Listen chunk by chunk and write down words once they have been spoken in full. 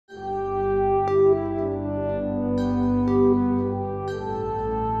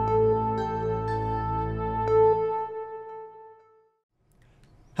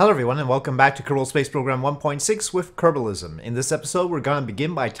Hello everyone and welcome back to Kerbal Space Program 1.6 with Kerbalism. In this episode we're going to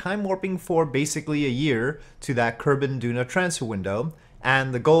begin by time warping for basically a year to that Duna transfer window,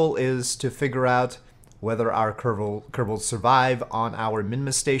 and the goal is to figure out whether our Kerbals survive on our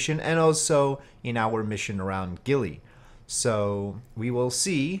Minmus station and also in our mission around Gilly. So we will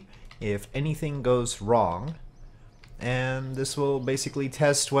see if anything goes wrong, and this will basically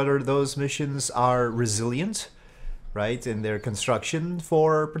test whether those missions are resilient, right, in their construction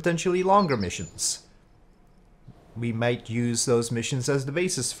for potentially longer missions. We might use those missions as the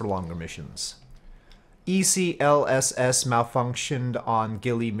basis for longer missions. ECLSS malfunctioned on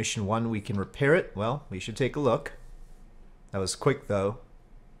Gilly Mission 1. We can repair it. Well, we should take a look. That was quick, though.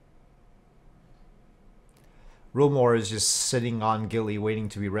 Rumor is just sitting on Gilly waiting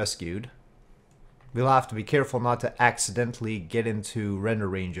to be rescued. We'll have to be careful not to accidentally get into render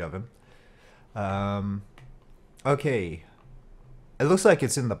range of him. Okay. It looks like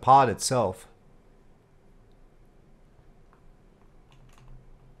it's in the pod itself.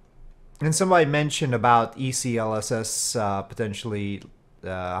 And somebody mentioned about ECLSS potentially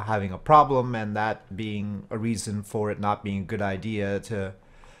having a problem, and that being a reason for it not being a good idea to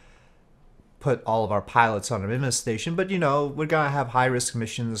put all of our pilots on a Minmus station. But, you know, we're going to have high-risk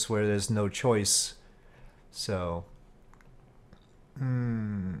missions where there's no choice. So,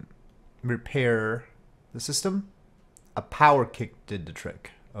 repair the system. A power kick did the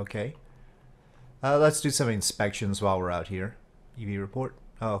trick. Okay. Let's do some inspections while we're out here. EV report.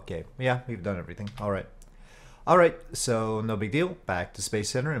 Oh, okay. Yeah, we've done everything. Alright. Alright, so no big deal. Back to Space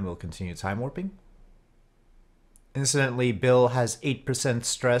Center and we'll continue time warping. Incidentally, Bill has 8%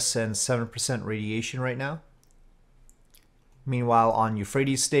 stress and 7% radiation right now. Meanwhile, on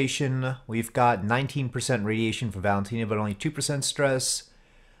Euphrates Station, we've got 19% radiation for Valentina, but only 2% stress.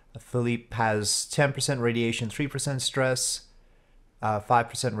 Philippe has 10% radiation, 3% stress,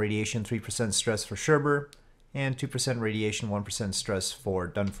 5% radiation, 3% stress for Sherber, and 2% radiation, 1% stress for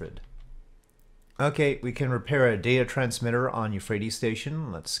Dunford. Okay, we can repair a data transmitter on Euphrates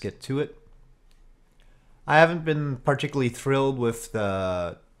Station. Let's get to it. I haven't been particularly thrilled with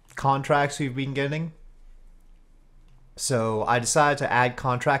the contracts we've been getting, so I decided to add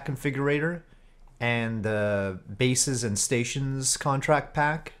contract configurator and the bases and stations contract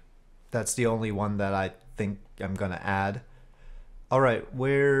pack. That's the only one that I think I'm going to add. Alright,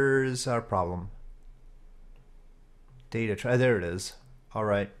 where's our problem? Data, there it is.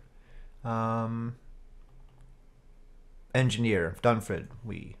 Alright. Engineer, Dunford.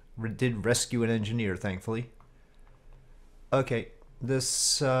 We did rescue an engineer, thankfully. Okay,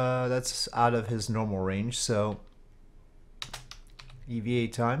 this, that's out of his normal range, so EVA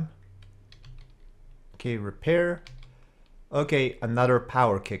time. Okay, repair. Okay, another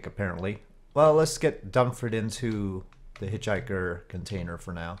power kick apparently. Well, let's get Dunford into the hitchhiker container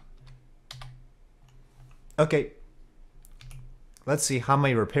for now. Okay. Let's see how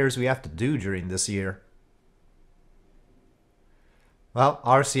many repairs we have to do during this year. Well,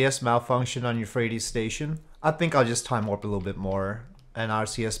 RCS malfunction on Euphrates Station. I think I'll just time warp a little bit more. An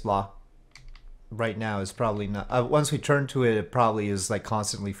RCS block right now is probably not... once we turn to it, it probably is like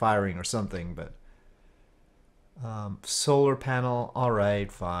constantly firing or something, but... solar panel,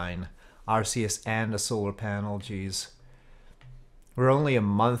 alright, fine. RCS and a solar panel, geez. We're only a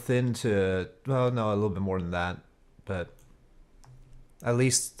month into... well, no, a little bit more than that. But at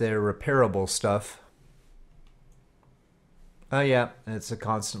least they're repairable stuff. Oh yeah, it's a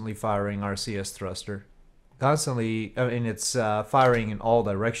constantly firing RCS thruster. Constantly, I mean, it's firing in all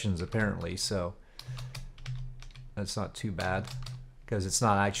directions apparently, so... that's not too bad. Because it's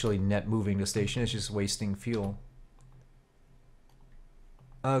not actually net moving the station, it's just wasting fuel.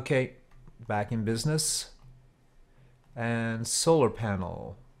 Okay, back in business. And solar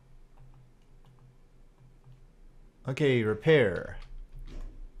panel. Okay, repair.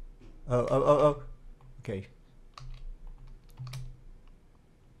 Oh. Okay.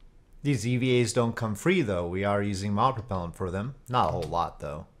 These EVAs don't come free though. We are using mod propellant for them. Not a whole lot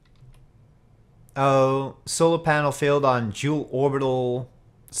though. Oh, solar panel failed on dual orbital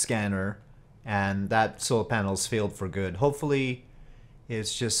scanner, and that solar panel's failed for good. Hopefully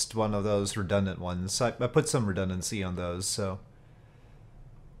it's just one of those redundant ones. I put some redundancy on those, so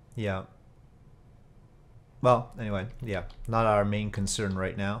yeah. Well, anyway, yeah, not our main concern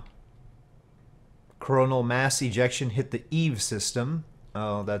right now. Coronal mass ejection hit the Eve system.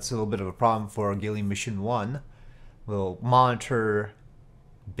 Oh, that's a little bit of a problem for Gilly Mission 1. We'll monitor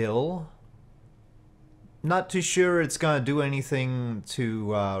Bill. Not too sure it's gonna do anything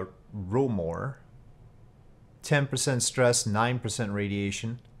to Romor. 10% stress, 9%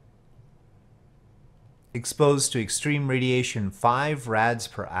 radiation. Exposed to extreme radiation, 5 rads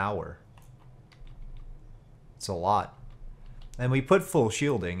per hour. It's a lot. And we put full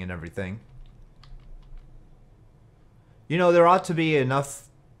shielding and everything. You know, there ought to be enough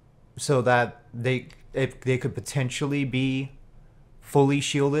so that they could potentially be fully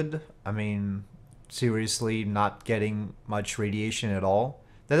shielded. I mean, seriously, not getting much radiation at all.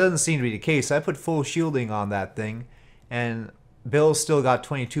 That doesn't seem to be the case. I put full shielding on that thing, and Bill still got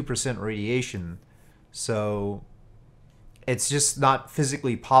 22% radiation. So it's just not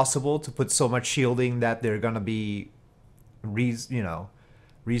physically possible to put so much shielding that they're gonna be,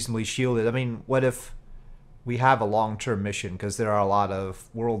 reasonably shielded. I mean, what if we have a long-term mission? Because there are a lot of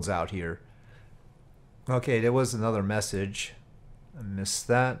worlds out here. Okay, there was another message. I missed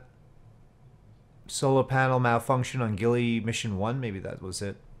that. Solar panel malfunction on Gilly Mission 1. Maybe that was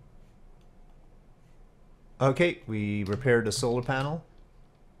it. Okay, we repaired the solar panel.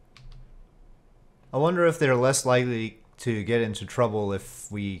 I wonder if they're less likely to get into trouble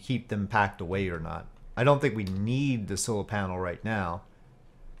if we keep them packed away or not. I don't think we need the solar panel right now.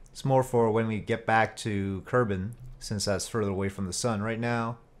 It's more for when we get back to Kerbin, since that's further away from the sun. Right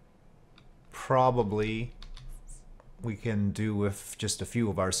now, probably we can do with just a few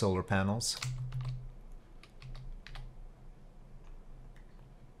of our solar panels.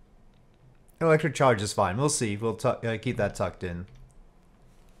 Electric charge is fine. We'll see. We'll keep that tucked in.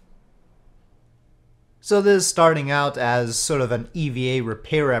 So this is starting out as sort of an EVA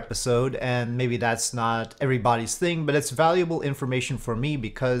repair episode, and maybe that's not everybody's thing, but it's valuable information for me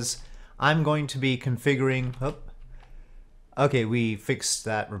because I'm going to be configuring... Oh, okay, we fixed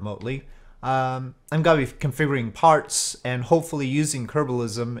that remotely. I'm going to be configuring parts and hopefully using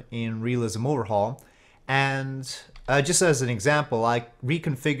Kerbalism in Realism Overhaul. And just as an example, I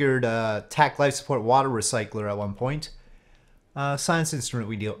reconfigured a TAC Life Support Water Recycler at one point. Science instrument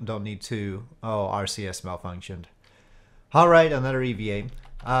we don't need to... Oh, RCS malfunctioned. Alright, another EVA.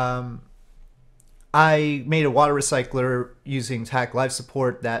 I made a water recycler using TAC Life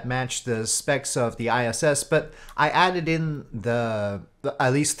Support that matched the specs of the ISS, but I added in the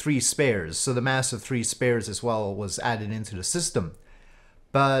at least 3 spares, so the mass of 3 spares as well was added into the system.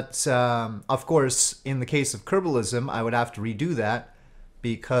 But, of course, in the case of Kerbalism, I would have to redo that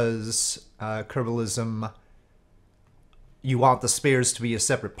because Kerbalism... You want the spares to be a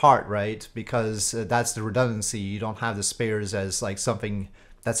separate part, right? Because that's the redundancy. You don't have the spares as like something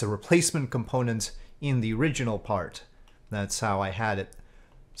that's a replacement component in the original part. That's how I had it.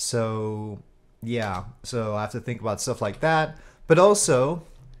 So, yeah. So I have to think about stuff like that. But also,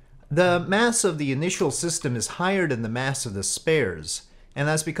 the mass of the initial system is higher than the mass of the spares. And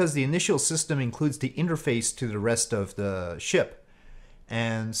that's because the initial system includes the interface to the rest of the ship.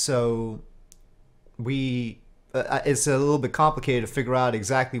 And so, it's a little bit complicated to figure out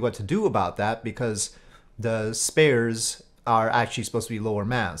exactly what to do about that because the spares are actually supposed to be lower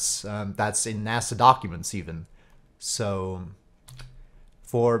mass. That's in NASA documents even. So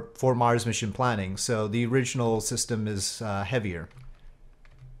for Mars mission planning. So the original system is heavier.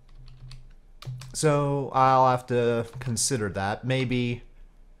 So I'll have to consider that. Maybe...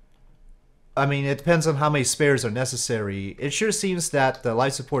 I mean, it depends on how many spares are necessary. It sure seems that the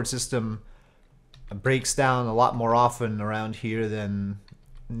life support system breaks down a lot more often around here than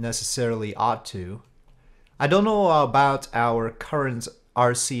necessarily ought to. I don't know about our current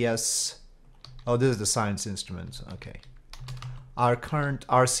RCS... Oh, this is the science instrument. Okay. Our current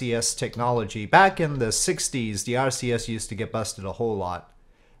RCS technology. Back in the 60s, the RCS used to get busted a whole lot.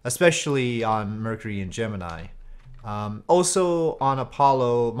 Especially on Mercury and Gemini. Also on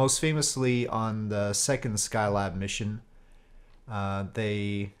Apollo, most famously on the second Skylab mission.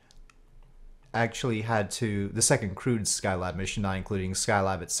 They actually had to, the second crewed Skylab mission, not including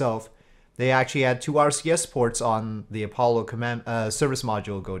Skylab itself, they actually had 2 RCS ports on the Apollo command service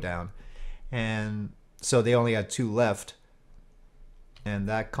module go down, and so they only had 2 left, and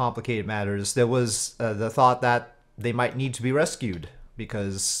that complicated matters. There was the thought that they might need to be rescued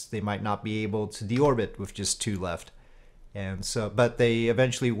because they might not be able to deorbit with just 2 left, and so, but they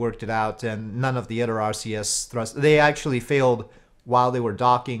eventually worked it out, and none of the other RCS thrust, they actually failed while they were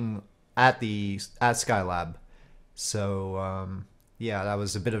docking at Skylab. So yeah, that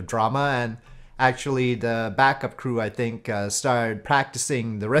was a bit of drama, and actually the backup crew, I think, started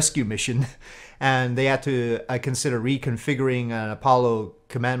practicing the rescue mission, and they had to consider reconfiguring an Apollo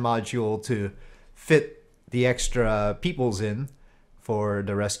command module to fit the extra peoples in for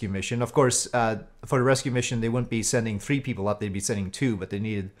the rescue mission. Of course, for the rescue mission, they wouldn't be sending 3 people up, they'd be sending 2, but they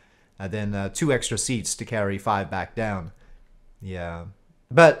needed then 2 extra seats to carry 5 back down. Yeah.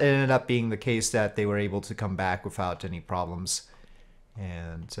 But it ended up being the case that they were able to come back without any problems.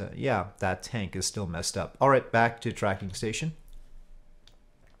 And yeah, that tank is still messed up. All right, back to tracking station.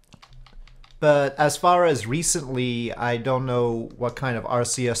 But as far as recently, I don't know what kind of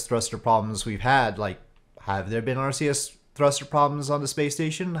RCS thruster problems we've had. Like, have there been RCS thruster problems on the space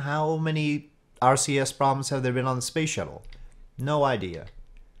station? How many RCS problems have there been on the space shuttle? No idea.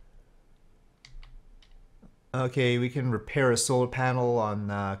 Okay, we can repair a solar panel on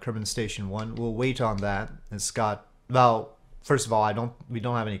Kerbal Station 1. We'll wait on that. It's got, well, first of all, we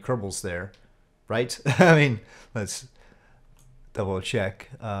don't have any Kerbals there, right? I mean, let's double check.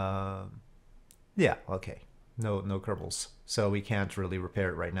 Yeah, okay. No Kerbals. So we can't really repair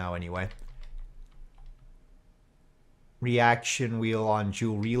it right now anyway. Reaction wheel on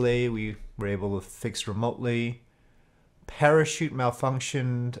Joule relay we were able to fix remotely. Parachute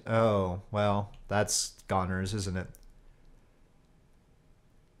malfunctioned. Oh, well, that's goners, isn't it?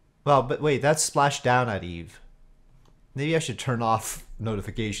 Well, but wait, that's splashed down at Eve. Maybe I should turn off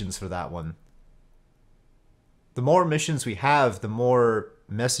notifications for that one. The more missions we have, the more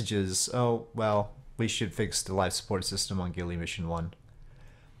messages. Oh, well, we should fix the life support system on Gilly Mission 1.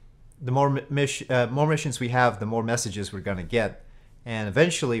 The more missions we have, the more messages we're going to get. And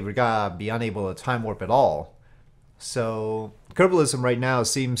eventually, we're going to be unable to time warp at all. So, Kerbalism right now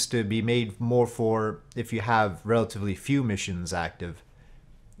seems to be made more for if you have relatively few missions active.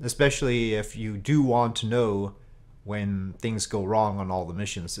 Especially if you do want to know when things go wrong on all the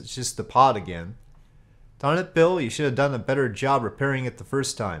missions. It's just the pod again. Darn it, Bill, you should have done a better job repairing it the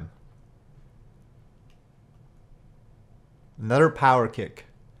first time. Another power kick.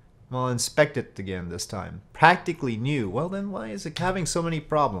 Well, inspect it again this time. Practically new. Well then, why is it having so many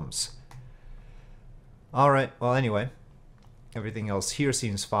problems? Alright, well anyway. Everything else here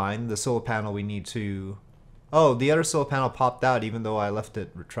seems fine. The solar panel we need to... Oh, the other solar panel popped out even though I left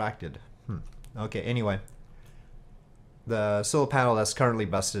it retracted. Okay, anyway. The solar panel that's currently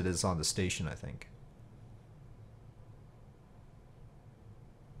busted is on the station, I think.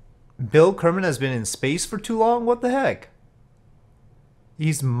 Bill Kerman has been in space for too long? What the heck?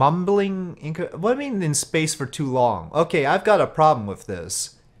 He's mumbling... What do you mean in space for too long? Okay, I've got a problem with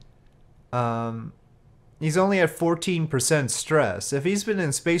this. He's only at 14% stress. If he's been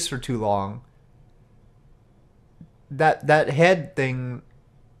in space for too long, that head thing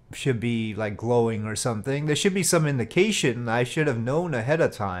should be like glowing or something. There should be some indication. I should have known ahead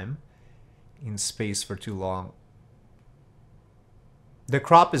of time. In space for too long. The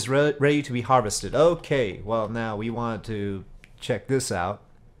crop is ready to be harvested. Okay, well now we wanted to check this out.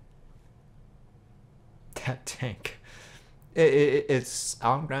 That tank. It's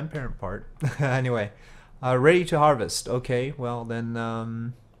on grandparent part. Anyway, ready to harvest. Okay, well then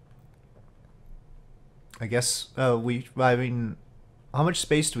I guess I mean, how much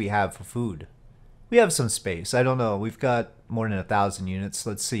space do we have for food? We have some space. I don't know. We've got more than 1,000 units.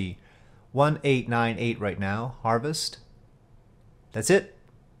 Let's see. 1898 right now. Harvest. That's it.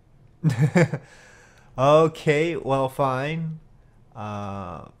 Okay, well fine.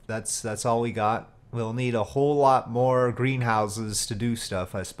 That's all we got. We'll need a whole lot more greenhouses to do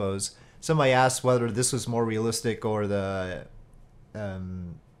stuff, I suppose. Somebody asked whether this was more realistic or the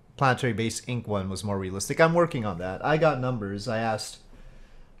Planetary Base Inc. one was more realistic. I'm working on that. I got numbers. I asked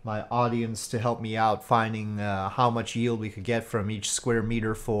my audience to help me out finding how much yield we could get from each square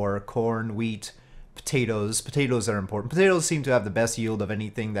meter for corn, wheat, potatoes. Potatoes are important. Potatoes seem to have the best yield of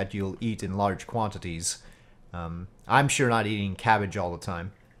anything that you'll eat in large quantities. I'm sure not eating cabbage all the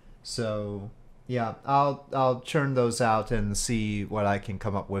time. So yeah, I'll churn those out and see what I can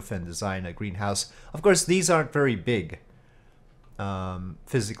come up with and design a greenhouse. Of course, these aren't very big,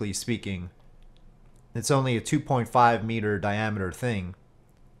 physically speaking. It's only a 2.5 meter diameter thing,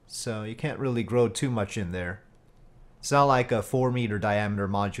 so you can't really grow too much in there. It's not like a 4 meter diameter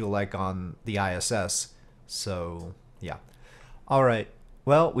module like on the ISS. So yeah. Alright,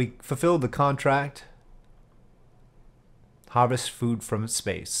 well, we fulfilled the contract. Harvest food from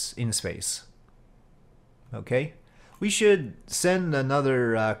space, in space. Okay. We should send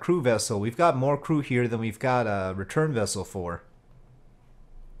another crew vessel. We've got more crew here than we've got a return vessel for.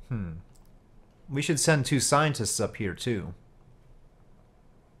 We should send 2 scientists up here too.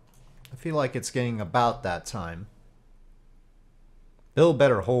 I feel like it's getting about that time. Bill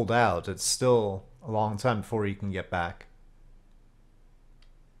better hold out. It's still a long time before he can get back.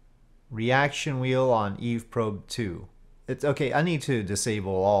 Reaction wheel on Eve Probe 2. It's okay. I need to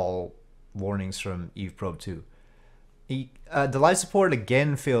disable all warnings from Eve Probe 2. The life support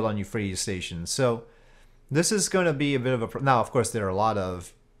again failed on Euphrates Station. So this is going to be a bit of a... Now, of course, there are a lot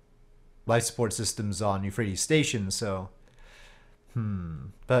of life support systems on Euphrates Station, so...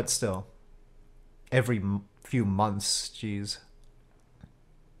 But still. Every few months, geez.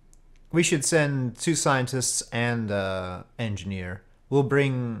 We should send 2 scientists and engineer. We'll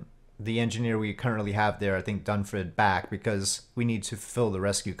bring the engineer we currently have there, I think Dunford, back because we need to fulfill the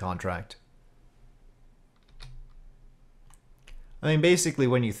rescue contract. I mean, basically,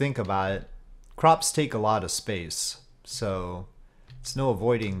 when you think about it, crops take a lot of space, so it's no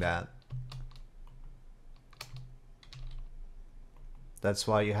avoiding that. That's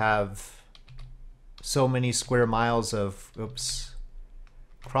why you have so many square miles of,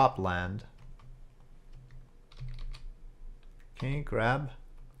 cropland. Okay, grab.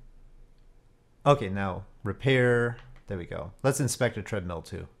 Okay, now repair. There we go. Let's inspect a treadmill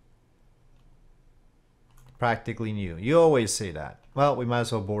too. Practically new. You always say that. Well, we might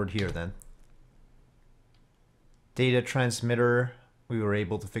as well board here then. Data transmitter we were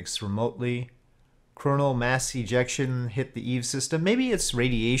able to fix remotely. Coronal mass ejection hit the Eve system. Maybe it's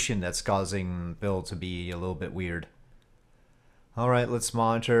radiation that's causing Bill to be a little bit weird. Alright, let's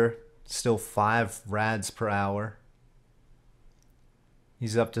monitor. Still 5 rads per hour.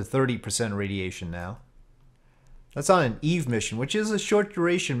 He's up to 30% radiation now. That's on an Eve mission, which is a short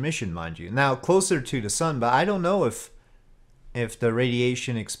duration mission, mind you. Now, closer to the sun, but I don't know if the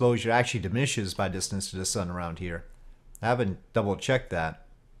radiation exposure actually diminishes by distance to the sun around here. I haven't double checked that.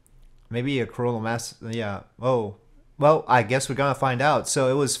 Maybe a coronal mass, yeah. Oh, well, I guess we're gonna find out. So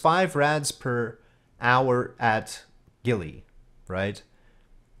it was 5 rads per hour at Gilly, right?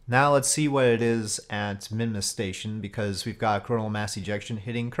 Now let's see what it is at Minmus Station, because we've got coronal mass ejection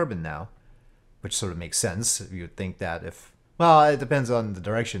hitting Kerbin now. Which sort of makes sense. You would think that if... Well, it depends on the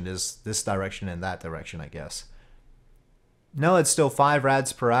direction. There's this direction and that direction, I guess. No, it's still 5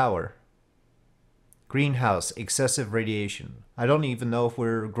 rads per hour. Greenhouse, excessive radiation. I don't even know if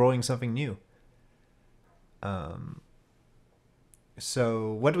we're growing something new.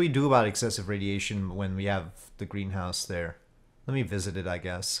 So, what do we do about excessive radiation when we have the greenhouse there? Let me visit it, I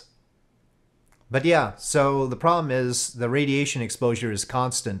guess. But yeah, so the problem is the radiation exposure is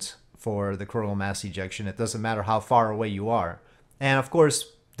constant for the coronal mass ejection. It doesn't matter how far away you are. And of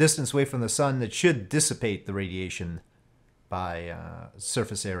course, distance away from the sun, it should dissipate the radiation by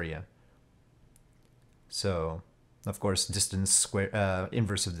surface area. So, of course, distance square,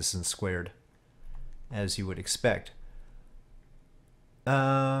 inverse of distance squared, as you would expect.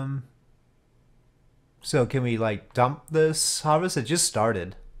 So can we like dump this harvest? It just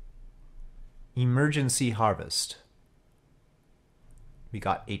started. Emergency harvest. We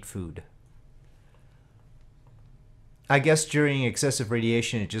got 8 food. I guess during excessive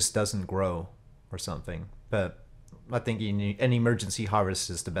radiation it just doesn't grow or something. But I think an emergency harvest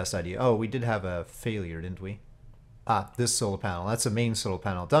is the best idea. Oh, we did have a failure, didn't we? Ah, this solar panel. That's a main solar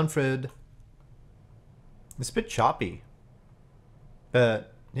panel. Dunford. It's a bit choppy.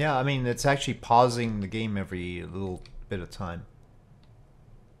 But yeah, I mean, it's actually pausing the game every little bit of time.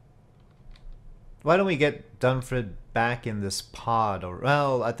 Why don't we get Dunford back in this pod? Or,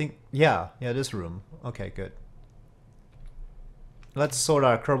 well, I think, yeah, this room. Okay, good. Let's sort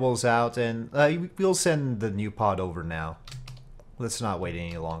our Kerbals out, and we'll send the new pod over now. Let's not wait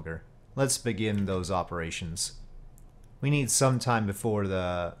any longer. Let's begin those operations. We need some time before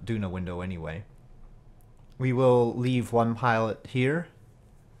the Duna window anyway. We will leave one pilot here.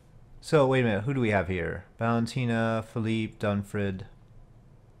 So, wait a minute, who do we have here? Valentina, Philippe, Dunford,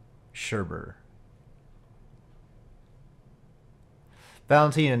 Sherber.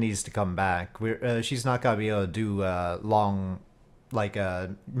 Valentina needs to come back. She's not gonna be able to do long, like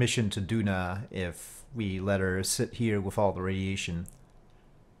a mission to Duna if we let her sit here with all the radiation.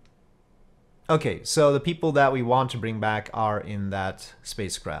 Okay, so the people that we want to bring back are in that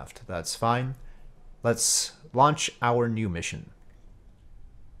spacecraft. That's fine. Let's launch our new mission.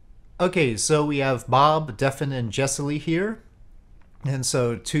 Okay, so we have Bob, Defin, and Jessely here. And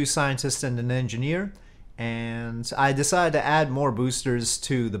so 2 scientists and an engineer. And I decided to add more boosters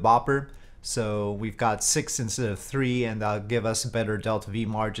to the bopper. So we've got 6 instead of 3, and that'll give us better delta V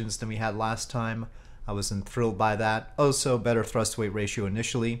margins than we had last time. I wasn't thrilled by that. Also, better thrust weight ratio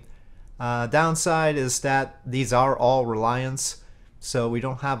initially. Downside is that these are all reliance, so we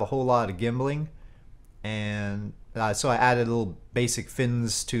don't have a whole lot of gimbling. And so I added little basic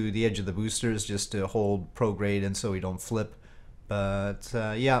fins to the edge of the boosters just to hold prograde and so we don't flip. But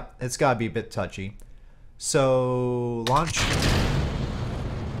yeah, it's gotta be a bit touchy. So, launch.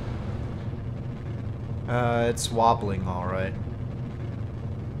 It's wobbling, alright.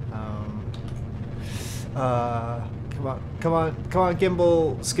 Come on,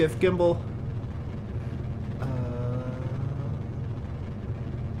 gimbal, skiff, gimbal.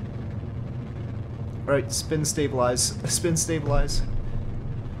 Alright, spin stabilize, spin stabilize.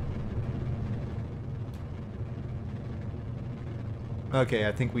 Okay,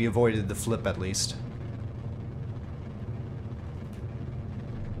 I think we avoided the flip at least.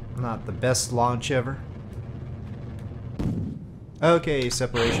 Not the best launch ever. Okay,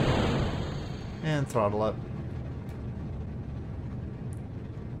 separation. And throttle up.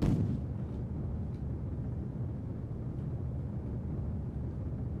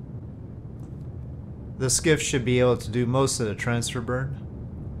 The skiff should be able to do most of the transfer burn.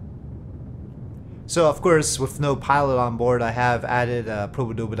 So of course, with no pilot on board, I have added a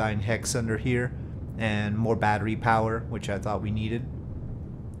probodobodyne hex under here and more battery power, which I thought we needed.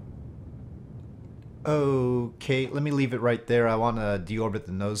 Okay, let me leave it right there. I want to deorbit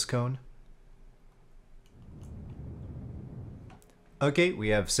the nose cone. Okay, we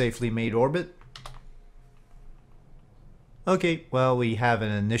have safely made orbit. Okay, well, we have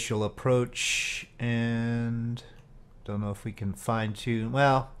an initial approach, and don't know if we can fine tune.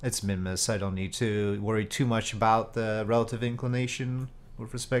 Well, it's Minmus. I don't need to worry too much about the relative inclination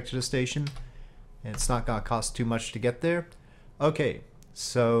with respect to the station. And it's not going to cost too much to get there. Okay,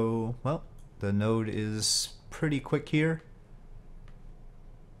 so, well, the node is pretty quick here.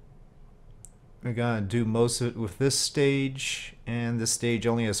 We're going to do most of it with this stage, and this stage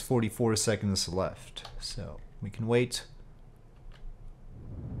only has 44 seconds left. So, we can wait.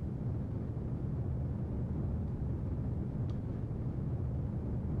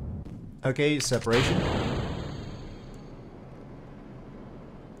 Okay, separation.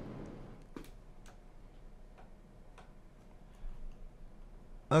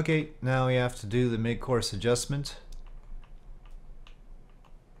 Okay, now we have to do the mid-course adjustment.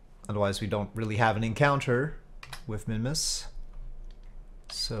 Otherwise we don't really have an encounter with Minmus.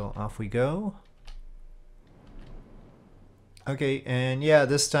 So off we go. Okay, and yeah,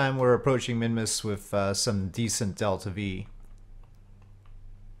 this time we're approaching Minmus with some decent delta V.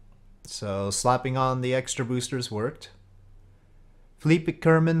 So slapping on the extra boosters worked. Felipe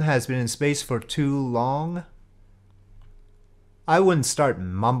Kerman has been in space for too long. I wouldn't start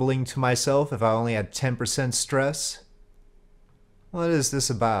mumbling to myself if I only had 10% stress. What is this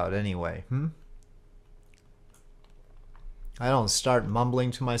about anyway, I don't start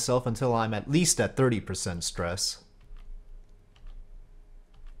mumbling to myself until I'm at least at 30% stress.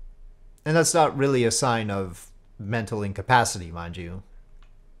 And that's not really a sign of mental incapacity, mind you.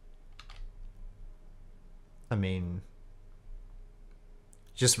 I mean,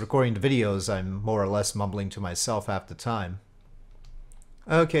 just recording the videos, I'm more or less mumbling to myself half the time.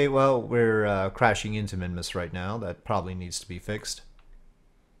 Okay, well, we're crashing into Minmus right now. That probably needs to be fixed.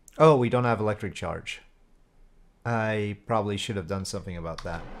 Oh, we don't have electric charge. I probably should have done something about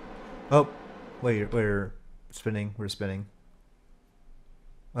that. Oh, wait, we're spinning. We're spinning.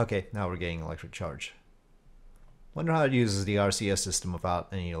 Okay, now we're getting electric charge. Wonder how it uses the RCS system without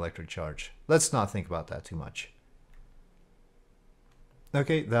any electric charge. Let's not think about that too much.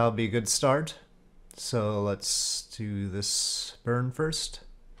 Okay, that'll be a good start. So let's do this burn first.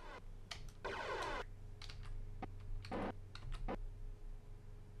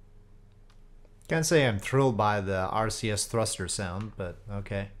 Can't say I'm thrilled by the RCS thruster sound, but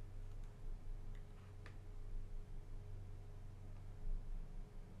okay.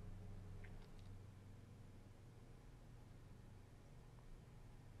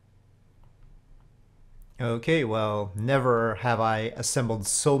 Okay, well, never have I assembled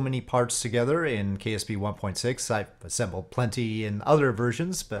so many parts together in KSP 1.6. I've assembled plenty in other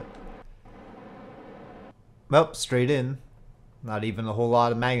versions, but... well, straight in. Not even a whole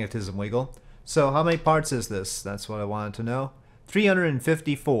lot of magnetism wiggle. So how many parts is this? That's what I wanted to know.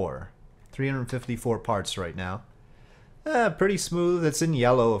 354. 354 parts right now. Pretty smooth. It's in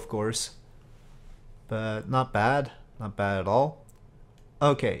yellow, of course. But not bad. Not bad at all.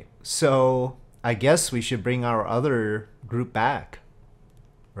 Okay, so... I guess we should bring our other group back,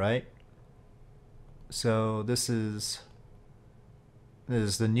 right? So this is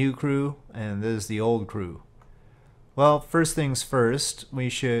the new crew and this is the old crew. Well, first things first, we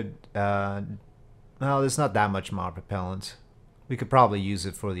should, well, there's not that much mod propellant. We could probably use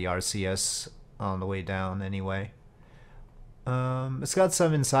it for the RCS on the way down anyway. It's got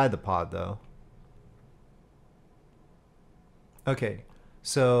some inside the pod though. Okay.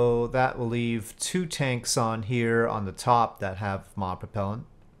 So that will leave 2 tanks on here on the top that have mod propellant.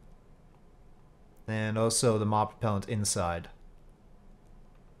 And also the mod propellant inside.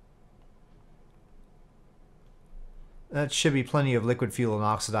 That should be plenty of liquid fuel and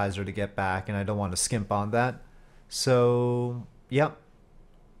oxidizer to get back, and I don't want to skimp on that. So, yep.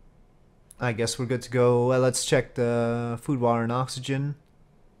 I guess we're good to go. Well, let's check the food, water, and oxygen.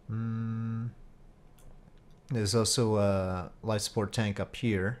 There's also a life support tank up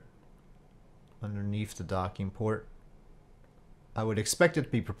here underneath the docking port. I would expect it to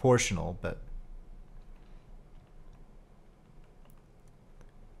be proportional, but...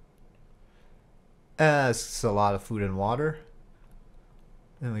 it's a lot of food and water.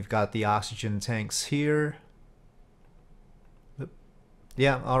 And we've got the oxygen tanks here.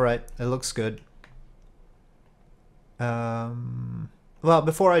 Yeah, alright. It looks good. Well,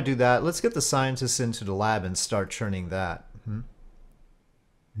 before I do that, let's get the scientists into the lab and start churning that.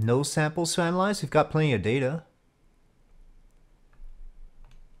 No samples to analyze? We've got plenty of data.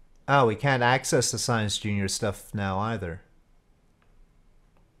 Oh, we can't access the Science Junior stuff now either.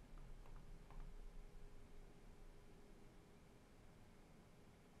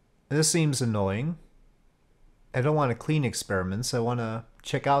 This seems annoying. I don't want to clean experiments, I want to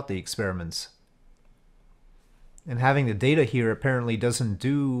check out the experiments. And having the data here apparently doesn't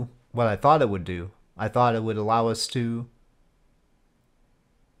do what I thought it would do. I thought it would allow us to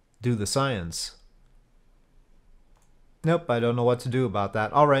do the science. Nope, I don't know what to do about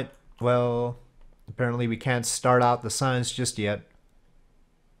that. Alright, well, apparently we can't start out the science just yet.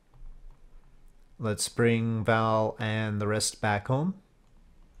 Let's bring Val and the rest back home.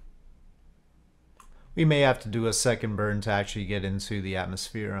 We may have to do a second burn to actually get into the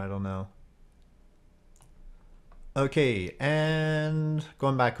atmosphere, I don't know. Okay, and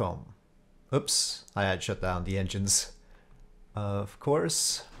going back home. Oops, I had shut down the engines. Of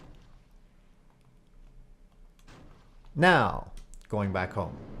course. Now, going back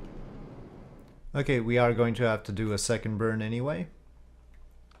home. Okay, we are going to have to do a second burn anyway.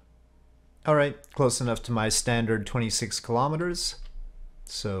 Alright, close enough to my standard 26 kilometers.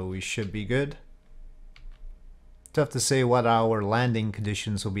 So we should be good. Tough to say what our landing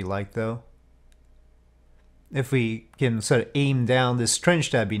conditions will be like though. If we can sort of aim down this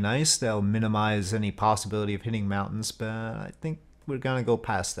trench, that'd be nice. That'll minimize any possibility of hitting mountains, but I think we're gonna go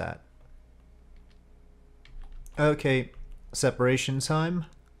past that. Okay, separation time.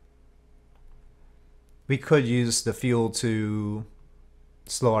 We could use the fuel to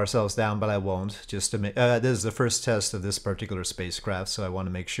slow ourselves down, but I won't. Just to make this is the first test of this particular spacecraft, so I want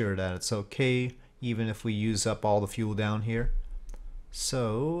to make sure that it's okay, even if we use up all the fuel down here.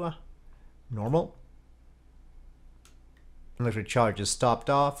 So, normal. Electric charge is stopped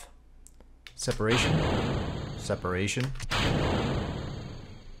off. Separation. Separation.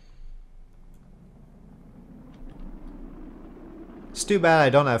 It's too bad I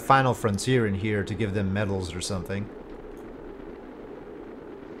don't have Final Frontier in here to give them medals or something.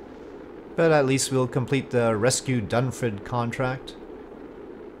 But at least we'll complete the Rescue Dunford contract.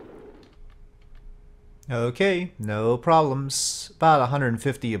 Okay, no problems. About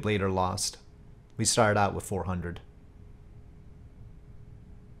 150 ablator lost. We started out with 400.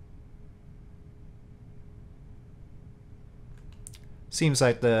 Seems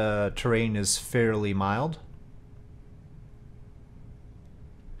like the terrain is fairly mild.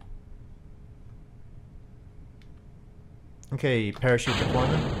 Okay, parachute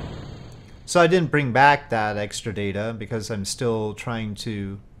deployment. So I didn't bring back that extra data because I'm still trying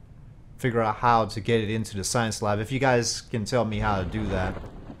to figure out how to get it into the science lab. If you guys can tell me how to do that,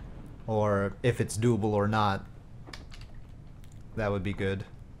 or if it's doable or not, that would be good.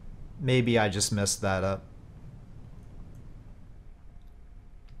 Maybe I just messed that up.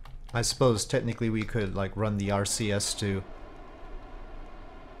 I suppose technically we could like run the RCS too.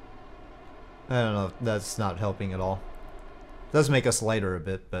 I don't know, that's not helping at all. It does make us lighter a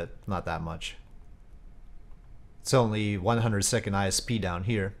bit, but not that much. It's only 100-second ISP down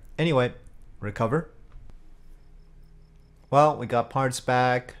here. Anyway, recover. Well, we got parts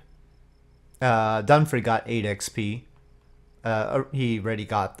back. Dunford got 8 XP. He already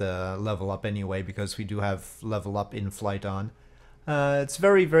got the level up anyway because we do have level up in flight on. It's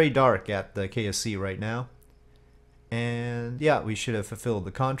very, very dark at the KSC right now. And yeah, we should have fulfilled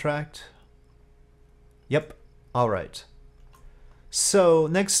the contract. Yep. Alright. So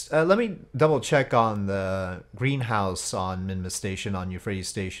next, let me double check on the greenhouse on Minmus Station, on Euphrates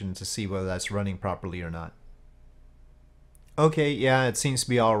Station, to see whether that's running properly or not. Okay, yeah, it seems to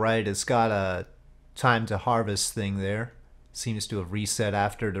be alright. It's got a time to harvest thing there. Seems to have reset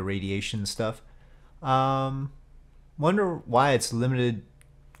after the radiation stuff. Wonder why it's limited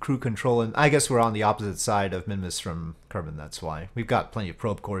crew control, and I guess we're on the opposite side of Minmus from Kerbal, that's why. We've got plenty of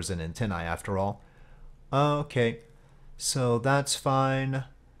probe cores and antennae after all. Okay. So that's fine.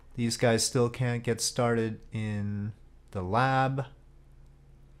 These guys still can't get started in the lab.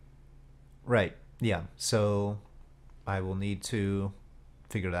 Right, yeah, so I will need to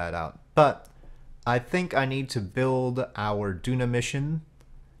figure that out. But I think I need to build our Duna mission.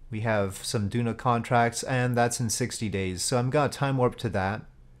 We have some Duna contracts, and that's in 60 days. So I'm going to time warp to that.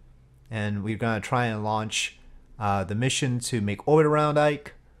 And we're going to try and launch the mission to make orbit around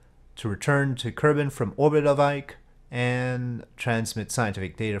Ike, to return to Kerbin from orbit of Ike, and transmit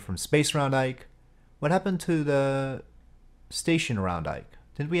scientific data from space around Ike. What happened to the station around Ike?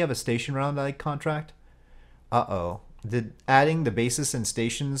 Didn't we have a station around Ike contract? Uh-oh. Did adding the bases and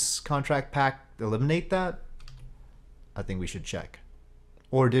stations contract pack eliminate that? I think we should check.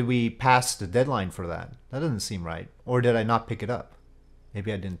 Or did we pass the deadline for that? That doesn't seem right. Or did I not pick it up?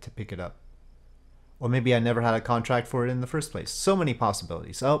 Maybe I didn't pick it up. Or maybe I never had a contract for it in the first place. So many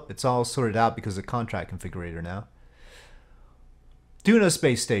possibilities. Oh, it's all sorted out because of contract configurator now. Duna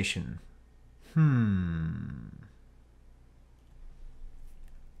space station.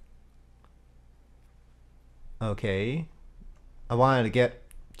 Okay. I wanted to get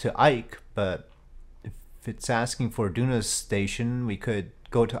to Ike, but if it's asking for Duna's station, we could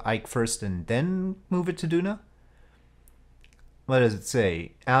go to Ike first and then move it to Duna? What does it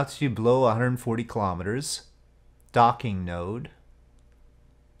say? Altitude below 140 kilometers. Docking node.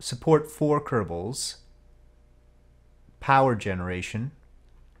 Support 4 Kerbals. Power generation.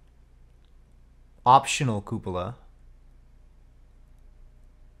 Optional cupola.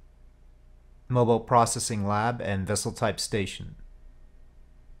 Mobile processing lab and vessel type station.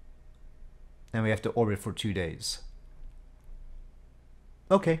 And we have to orbit for 2 days.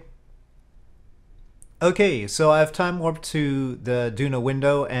 Okay. Okay, so I've time warped to the Duna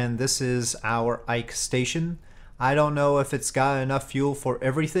window, and this is our Ike station. I don't know if it's got enough fuel for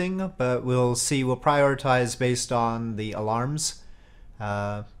everything, but we'll see. We'll prioritize based on the alarms.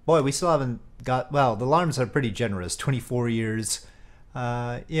 Boy, we still haven't got... Well, the alarms are pretty generous. 24 years.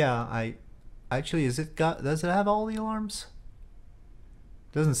 Yeah, Actually, does it have all the alarms?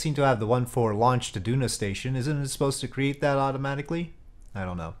 Doesn't seem to have the one for launch to Duna station. Isn't it supposed to create that automatically? I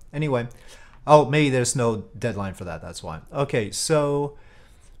don't know. Anyway, oh, maybe there's no deadline for that. That's why. Okay, so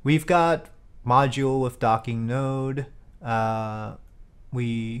we've got module with docking node.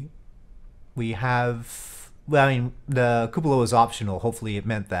 We have, well, I mean, the cupola was optional. Hopefully it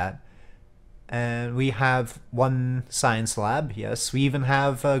meant that. And we have one science lab. Yes, we even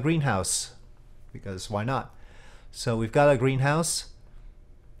have a greenhouse, because why not? So we've got a greenhouse,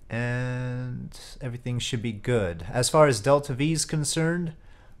 and everything should be good. As far as Delta V is concerned,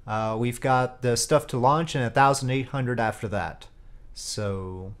 we've got the stuff to launch and 1,800 after that.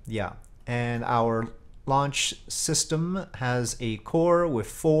 So yeah, and our launch system has a core with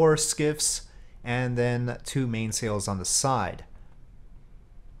 4 skiffs and then 2 mainsails on the side.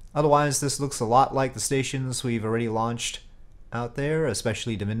 Otherwise, this looks a lot like the stations we've already launched out there,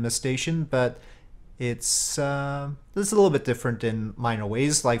 especially the Minma station, but it's a little bit different in minor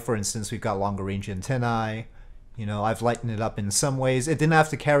ways. Like, for instance, we've got longer range antennae. You know, I've lightened it up in some ways. It didn't have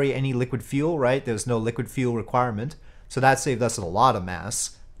to carry any liquid fuel, right? There's no liquid fuel requirement. So that saved us a lot of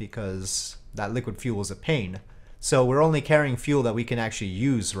mass, because that liquid fuel was a pain. So we're only carrying fuel that we can actually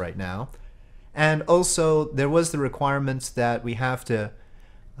use right now. And also, there was the requirement that we have to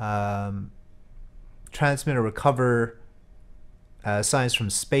transmit or recover science from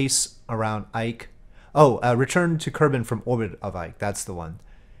space around Ike. Oh, return to Kerbin from orbit of Ike. That's the one.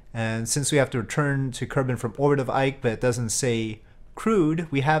 And since we have to return to Kerbin from orbit of Ike, but it doesn't say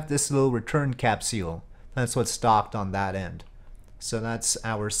crewed, we have this little return capsule. That's what's docked on that end. So that's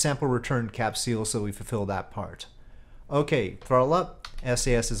our sample return capsule, so we fulfill that part. Okay, throttle up.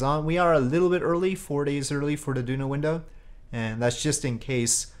 SAS is on. We are a little bit early, 4 days early for the Duna window. And that's just in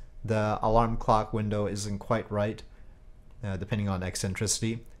case the alarm clock window isn't quite right, depending on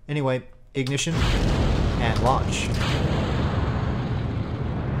eccentricity. Anyway, ignition and launch.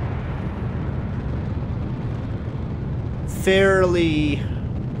 Fairly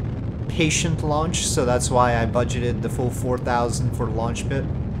patient launch, so that's why I budgeted the full 4,000 for the launch bit.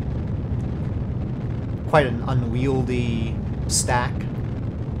 Quite an unwieldy stack,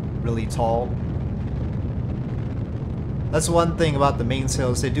 really tall. That's one thing about the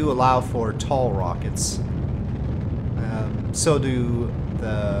mainsails, they do allow for tall rockets. So do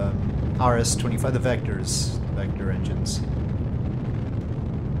the RS-25, the vector engines.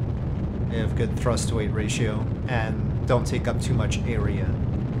 They have good thrust-to-weight ratio and don't take up too much area.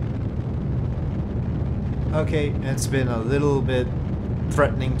 Okay, it's been a little bit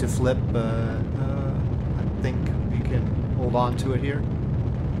threatening to flip, but I think we can hold on to it here.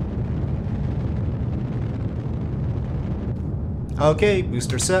 Okay,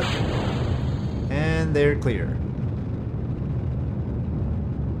 booster set, and they're clear.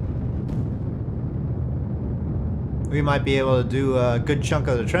 We might be able to do a good chunk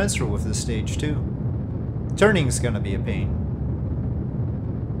of the transfer with this stage too. Turning's gonna be a pain.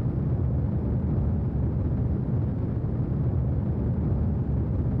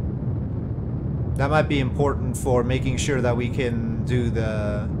 That might be important for making sure that we can do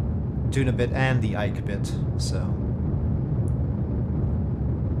the Duna bit and the Ike bit, so...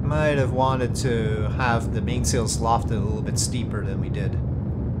 Might have wanted to have the mainsails lofted a little bit steeper than we did.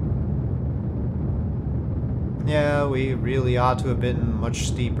 Yeah, we really ought to have been much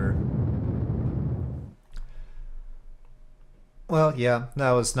steeper. Well, yeah,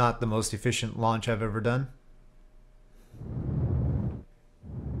 that was not the most efficient launch I've ever done.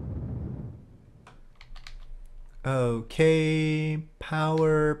 Okay,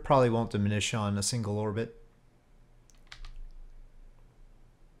 power probably won't diminish on a single orbit.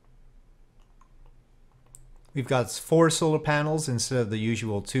 We've got 4 solar panels instead of the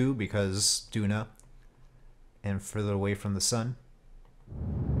usual 2 because Duna and further away from the sun.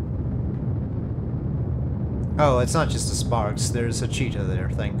 Oh, it's not just the sparks, there's a cheetah there,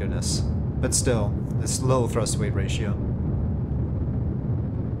 thank goodness. But still, this low thrust weight ratio.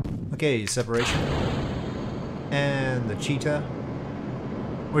 Okay, separation. And the cheetah.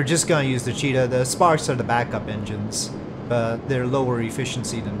 We're just gonna use the cheetah. The sparks are the backup engines, but they're lower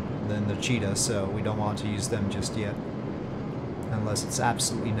efficiency than the cheetah, so we don't want to use them just yet. Unless it's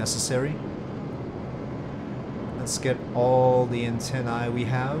absolutely necessary. Let's get all the antennae we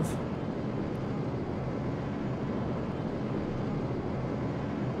have.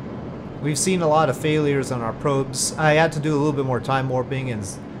 We've seen a lot of failures on our probes. I had to do a little bit more time warping, and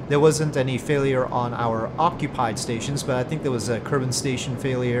there wasn't any failure on our occupied stations, but I think there was a Kerbal station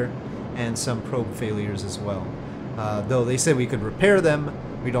failure and some probe failures as well. Though they said we could repair them,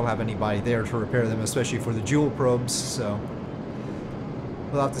 we don't have anybody there to repair them, especially for the jewel probes, so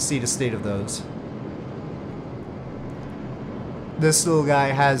we'll have to see the state of those. This little guy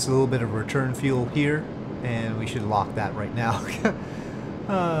has a little bit of return fuel here, and we should lock that right now.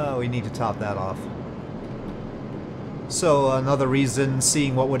 We need to top that off. So another reason,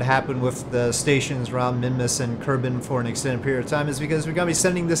 seeing what would happen with the stations around Minmus and Kerbin for an extended period of time, is because we're going to be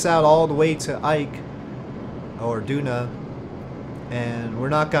sending this out all the way to Ike, or Duna, and we're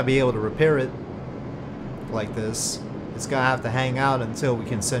not going to be able to repair it like this. It's going to have to hang out until we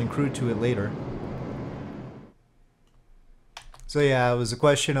can send crew to it later. So yeah, it was a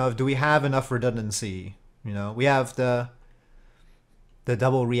question of, do we have enough redundancy? You know, we have the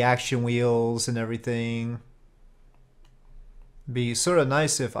double reaction wheels and everything. Be sort of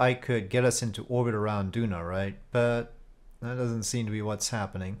nice if I could get us into orbit around Duna, right? But that doesn't seem to be what's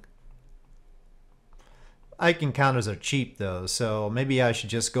happening. Ike encounters are cheap though, so maybe I should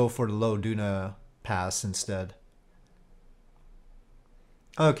just go for the low Duna pass instead.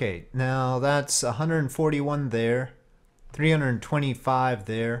 Okay, now that's 141 there, 325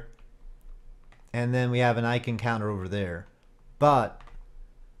 there, and then we have an Ike encounter over there. But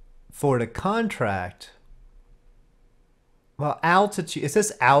for the contract, well, altitude, it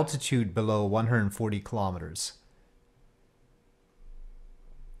says altitude below 140 kilometers.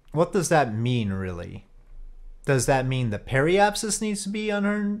 What does that mean, really? Does that mean the periapsis needs to be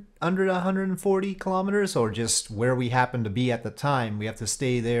under 140 kilometers, or just where we happen to be at the time? We have to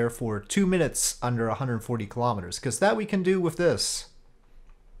stay there for 2 minutes under 140 kilometers, because that we can do with this.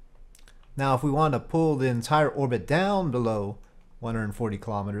 Now, if we want to pull the entire orbit down below 140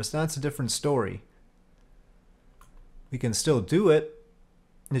 kilometers, that's a different story. We can still do it.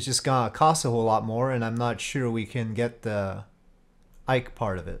 It's just gonna cost a whole lot more, and I'm not sure we can get the Ike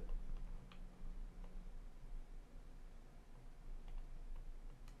part of it.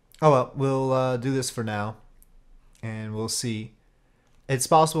 Oh well, we'll do this for now, and we'll see. It's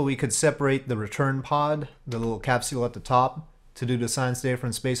possible we could separate the return pod, the little capsule at the top, to do the science data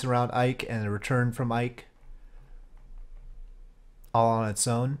from space around Ike and the return from Ike all on its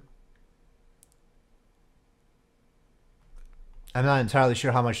own. I'm not entirely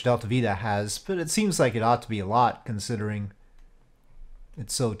sure how much delta V that has, but it seems like it ought to be a lot considering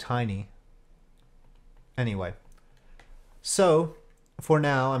it's so tiny. Anyway, so for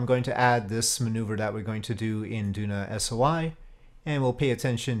now I'm going to add this maneuver that we're going to do in Duna SOI, and we'll pay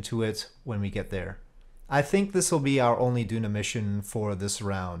attention to it when we get there. I think this will be our only Duna mission for this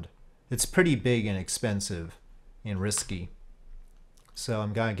round. It's pretty big and expensive and risky, so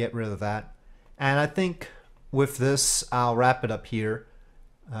I'm gonna get rid of that. And I think with this I'll wrap it up here.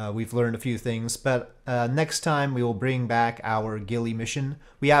 We've learned a few things, but next time we will bring back our Gilly mission.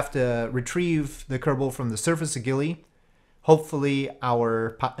 We have to retrieve the Kerbal from the surface of Gilly. Hopefully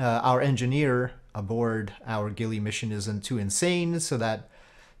our engineer aboard our Gilly mission isn't too insane so that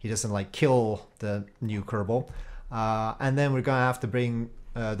he doesn't like kill the new Kerbal. And then we're gonna have to bring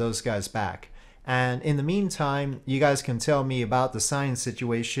those guys back. And in the meantime, you guys can tell me about the science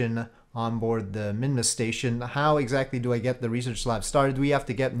situation onboard the Minmus station. How exactly do I get the research lab started? Do we have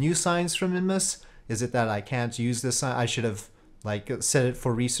to get new science from Minmus? Is it that I can't use this? I should have set it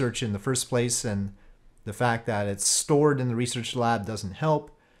for research in the first place, and the fact that it's stored in the research lab doesn't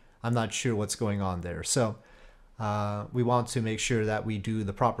help. I'm not sure what's going on there. So we want to make sure that we do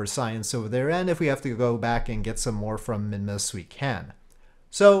the proper science over there, and if we have to go back and get some more from Minmus, we can.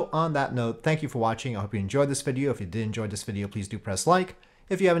 So on that note, thank you for watching. I hope you enjoyed this video. If you did enjoy this video, please do press like.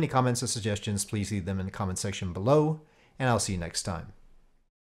 If you have any comments or suggestions, please leave them in the comment section below, and I'll see you next time.